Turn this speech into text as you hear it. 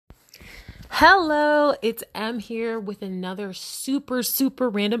Hello, it's Em here with another super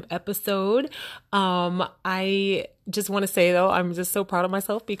random episode. I just want to say though, I'm just so proud of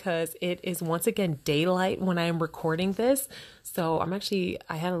myself because it is once again daylight when I am recording this. So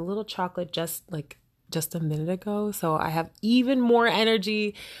I had a little chocolate just a minute ago, so I have even more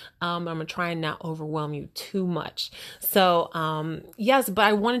energy. I'm gonna try and not overwhelm you too much. Yes, but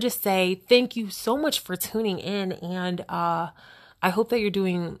I want to just say thank you so much for tuning in, and I hope that you're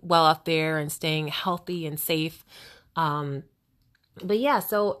doing well out there and staying healthy and safe. Um, but yeah,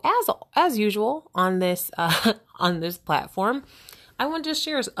 so as usual on this on this platform, I want to just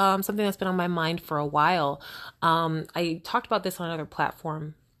share something that's been on my mind for a while. I talked about this on another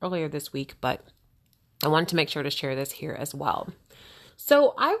platform earlier this week, but I wanted to make sure to share this here as well.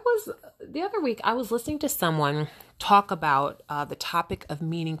 So the other week, I was listening to someone talk about the topic of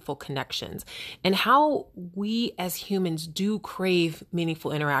meaningful connections and how we as humans do crave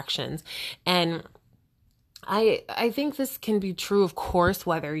meaningful interactions. And I think this can be true, of course,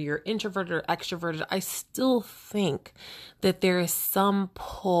 whether you're introverted or extroverted. I still think that there is some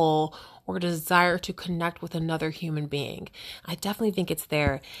pull or desire to connect with another human being. I definitely think it's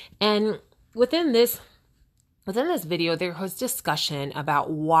there. And within this video, there was discussion about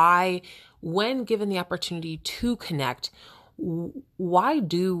why, when given the opportunity to connect, why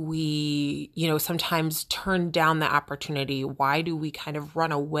do we, sometimes turn down the opportunity? Why do we kind of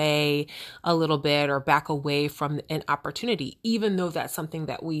run away a little bit or back away from an opportunity, even though that's something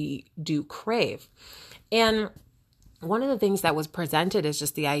that we do crave? And one of the things that was presented is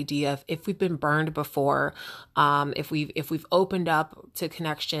just the idea of if we've been burned before, if we've opened up to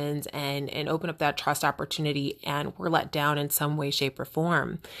connections and opened up that trust opportunity and we're let down in some way, shape, or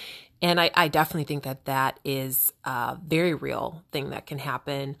form. And I definitely think that is a very real thing that can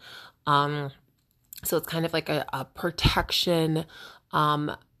happen. So it's kind of like a protection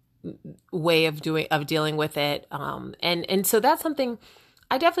way of dealing with it. And so that's something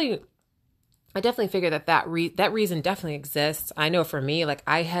I definitely figure that reason definitely exists. I know for me, like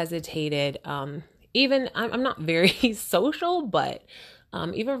I hesitated, even I'm not very social, but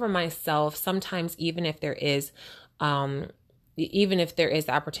even for myself, sometimes even if there is the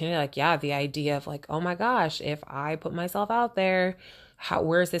opportunity, like, yeah, the idea of like, oh my gosh, if I put myself out there,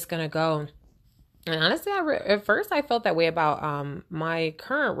 where is this going to go? And honestly, at first I felt that way about my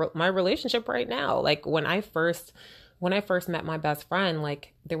relationship right now. Like when I first met my best friend,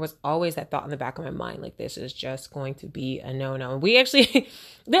 like there was always that thought in the back of my mind, like this is just going to be a no-no. And we actually,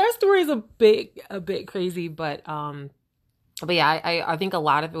 their story is a bit crazy, but yeah, I think a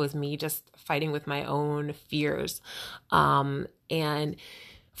lot of it was me just fighting with my own fears, and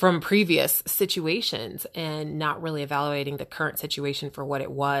from previous situations and not really evaluating the current situation for what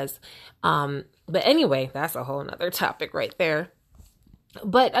it was. But anyway, that's a whole nother topic right there.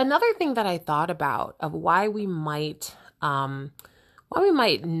 But another thing that I thought about of why we might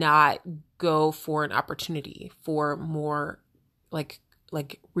not go for an opportunity for more like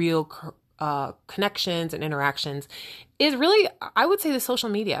real connections and interactions is really, I would say, the social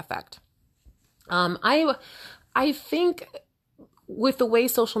media effect. I think with the way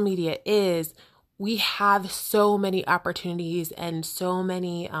social media is, we have so many opportunities and so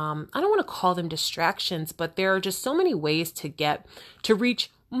many, I don't want to call them distractions, but there are just so many ways to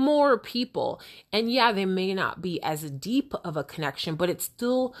reach more people. And yeah, they may not be as deep of a connection, but it's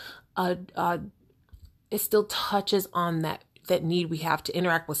still, it still touches on that need we have to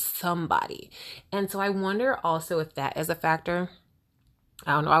interact with somebody. And so I wonder also if that is a factor.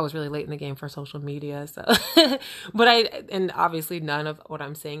 I don't know. I was really late in the game for social media. So, and obviously none of what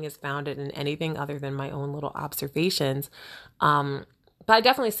I'm saying is founded in anything other than my own little observations. But I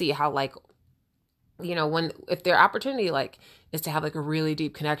definitely see how, like, if their opportunity, like, is to have like a really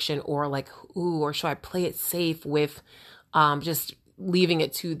deep connection, or like, or should I play it safe with, just leaving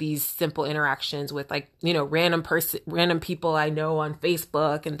it to these simple interactions with, like, random people I know on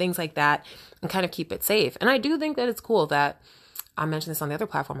Facebook and things like that, and kind of keep it safe. And I do think that it's cool that, I mentioned this on the other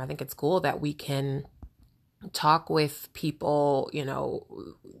platform, I think it's cool that we can talk with people,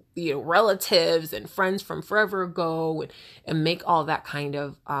 relatives and friends from forever ago, and make all that kind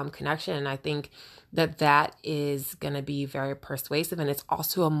of connection. And I think that is going to be very persuasive. And it's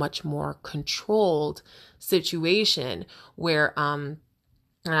also a much more controlled situation where, and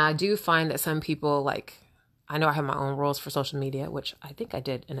I do find that some people, like, I know I have my own rules for social media, which I think I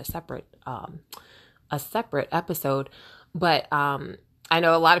did in a separate episode. But I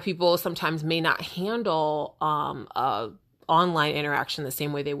know a lot of people sometimes may not handle online interaction the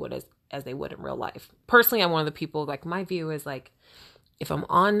same way they would as they would in real life. Personally, I'm one of the people, like, my view is like, if I'm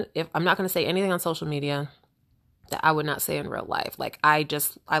not going to say anything on social media, that I would not say in real life. Like I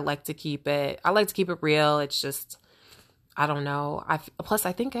like to keep it real. It's just, I don't know. Plus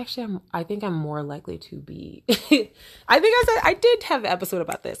I think actually I think I'm more likely to be, I think I did have an episode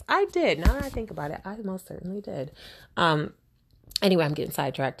about this. I did. Now that I think about it, I most certainly did. Anyway, I'm getting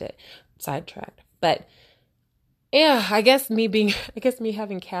sidetracked, but yeah, I guess me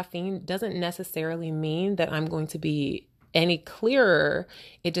having caffeine doesn't necessarily mean that I'm going to be any clearer.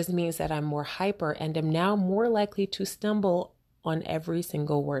 It just means that I'm more hyper and am now more likely to stumble on every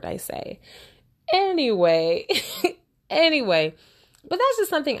single word I say. Anyway, but that's just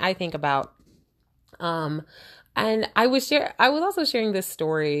something I think about. And I was also sharing this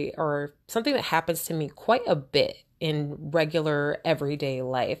story or something that happens to me quite a bit in regular everyday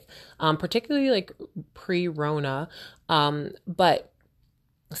life, particularly like pre-Rona. But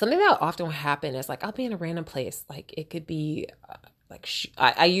something that often will happen is like I'll be in a random place. Like it could be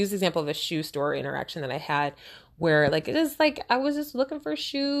I use the example of a shoe store interaction that I had where like it is like I was just looking for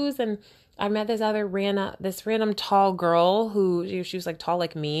shoes and I met this random tall girl who she was like tall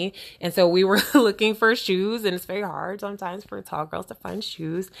like me. And so we were looking for shoes, and it's very hard sometimes for tall girls to find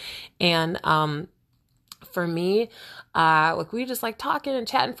shoes. And for me, like we just like talking and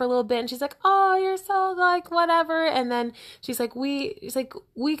chatting for a little bit, and she's like, "Oh, you're so like whatever," and then she's like, "We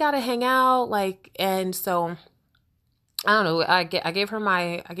gotta hang out," like, and so I don't know. I gave her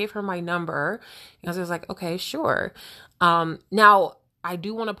my number, and I was like, "Okay, sure." Now I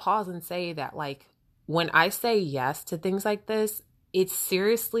do want to pause and say that like when I say yes to things like this, it's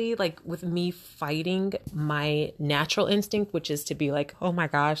seriously like with me fighting my natural instinct, which is to be like, oh my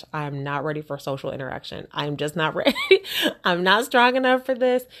gosh, I'm not ready for social interaction. I'm just not ready. I'm not strong enough for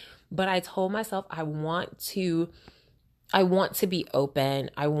this. But I told myself I want to be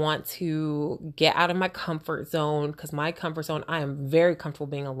open. I want to get out of my comfort zone, because my comfort zone, I am very comfortable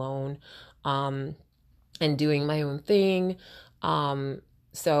being alone, and doing my own thing.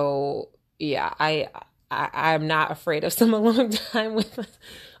 So yeah, I'm not afraid of some alone time with us.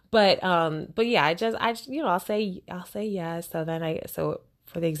 But yeah, I'll say yes. So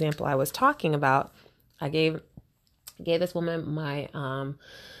for the example I was talking about, I gave this woman my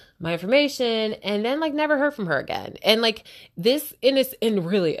information, and then like never heard from her again. And like this, and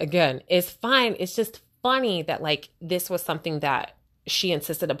really again, it's fine. It's just funny that like this was something that she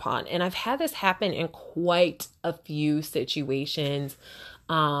insisted upon. And I've had this happen in quite a few situations,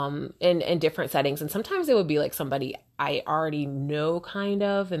 in different settings. And sometimes it would be like somebody I already know kind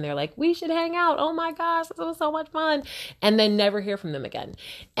of, and they're like, we should hang out. Oh my gosh, this was so much fun. And then never hear from them again.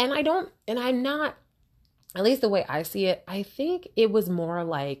 And I'm not, at least the way I see it, I think it was more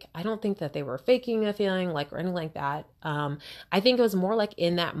like, I don't think that they were faking a feeling like or anything like that. I think it was more like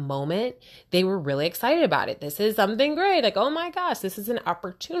in that moment, they were really excited about it. This is something great. Like, oh my gosh, this is an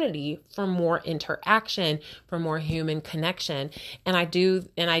opportunity for more interaction, for more human connection. And I do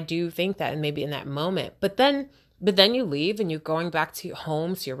think that, and maybe in that moment, but then you leave and you're going back to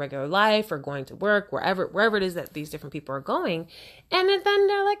home, to your regular life, or going to work, wherever it is that these different people are going. And then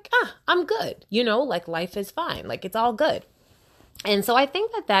they're like, I'm good. Like life is fine. Like it's all good. And so I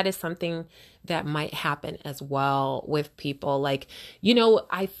think that is something that might happen as well with people. Like,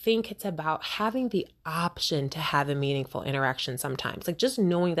 I think it's about having the option to have a meaningful interaction sometimes, like just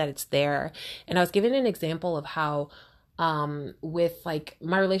knowing that it's there. And I was given an example of how, with like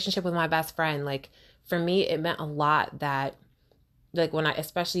my relationship with my best friend, like, for me, it meant a lot that, like,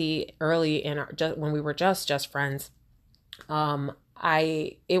 especially early when we were just friends,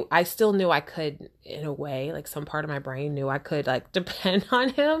 I still knew I could, in a way, like some part of my brain knew I could like depend on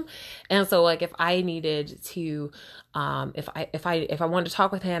him. And so like, if I needed to, if I wanted to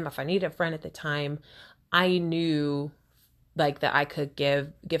talk with him, if I needed a friend at the time, I knew like that I could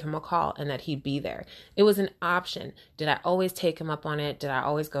give him a call and that he'd be there. It was an option. Did I always take him up on it? Did I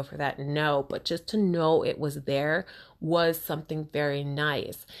always go for that? No, but just to know it was there was something very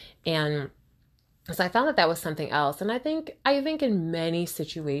nice. And so I found that was something else. And I think in many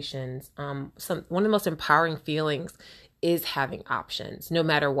situations, one of the most empowering feelings is having options, no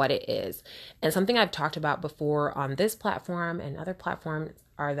matter what it is. And something I've talked about before on this platform and other platforms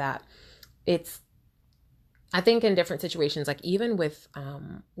are that I think in different situations, like even with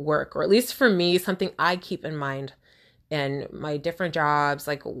work, or at least for me, something I keep in mind in my different jobs,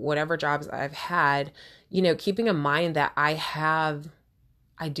 like whatever jobs I've had, keeping in mind that I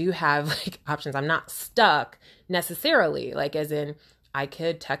do have like options. I'm not stuck necessarily, like as in I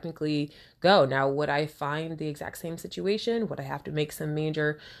could technically go. Now, would I find the exact same situation? Would I have to make some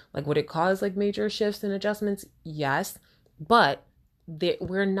major, like would it cause like major shifts and adjustments? Yes, but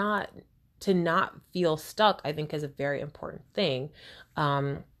to not feel stuck, I think is a very important thing.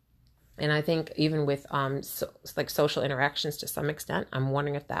 And And I think even with like social interactions to some extent, I'm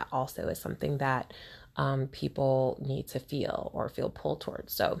wondering if that also is something that people need to feel or feel pulled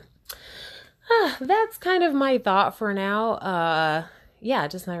towards. So that's kind of my thought for now. Yeah,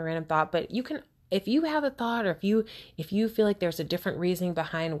 just my random thought. But you can, if you have a thought, or if you feel like there's a different reasoning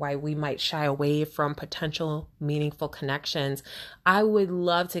behind why we might shy away from potential meaningful connections, I would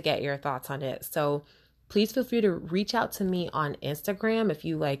love to get your thoughts on it. So please feel free to reach out to me on Instagram. If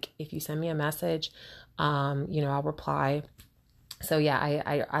you send me a message, I'll reply. So yeah,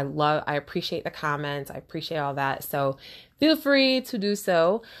 I appreciate the comments. I appreciate all that. So feel free to do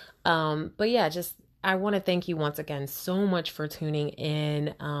so. But yeah, I want to thank you once again so much for tuning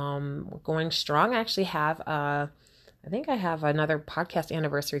in. Going strong. I think I have another podcast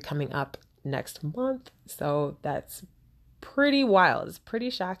anniversary coming up next month. So that's pretty wild. It's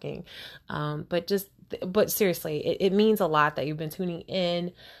pretty shocking. But seriously, it means a lot that you've been tuning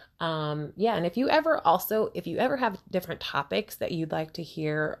in. Yeah. And if you ever have different topics that you'd like to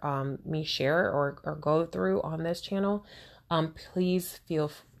hear, me share or go through on this channel, please did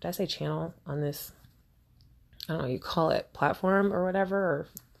I say channel on this? I don't know, you call it platform or whatever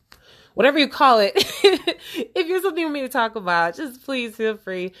you call it. If you're something you want me to talk about, just please feel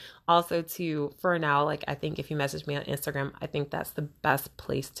free also to, for now, like, I think if you message me on Instagram, I think that's the best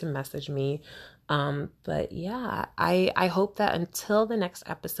place to message me. But yeah, I hope that until the next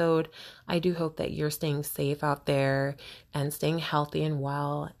episode, I do hope that you're staying safe out there and staying healthy and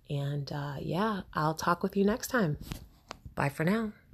well. And yeah, I'll talk with you next time. Bye for now.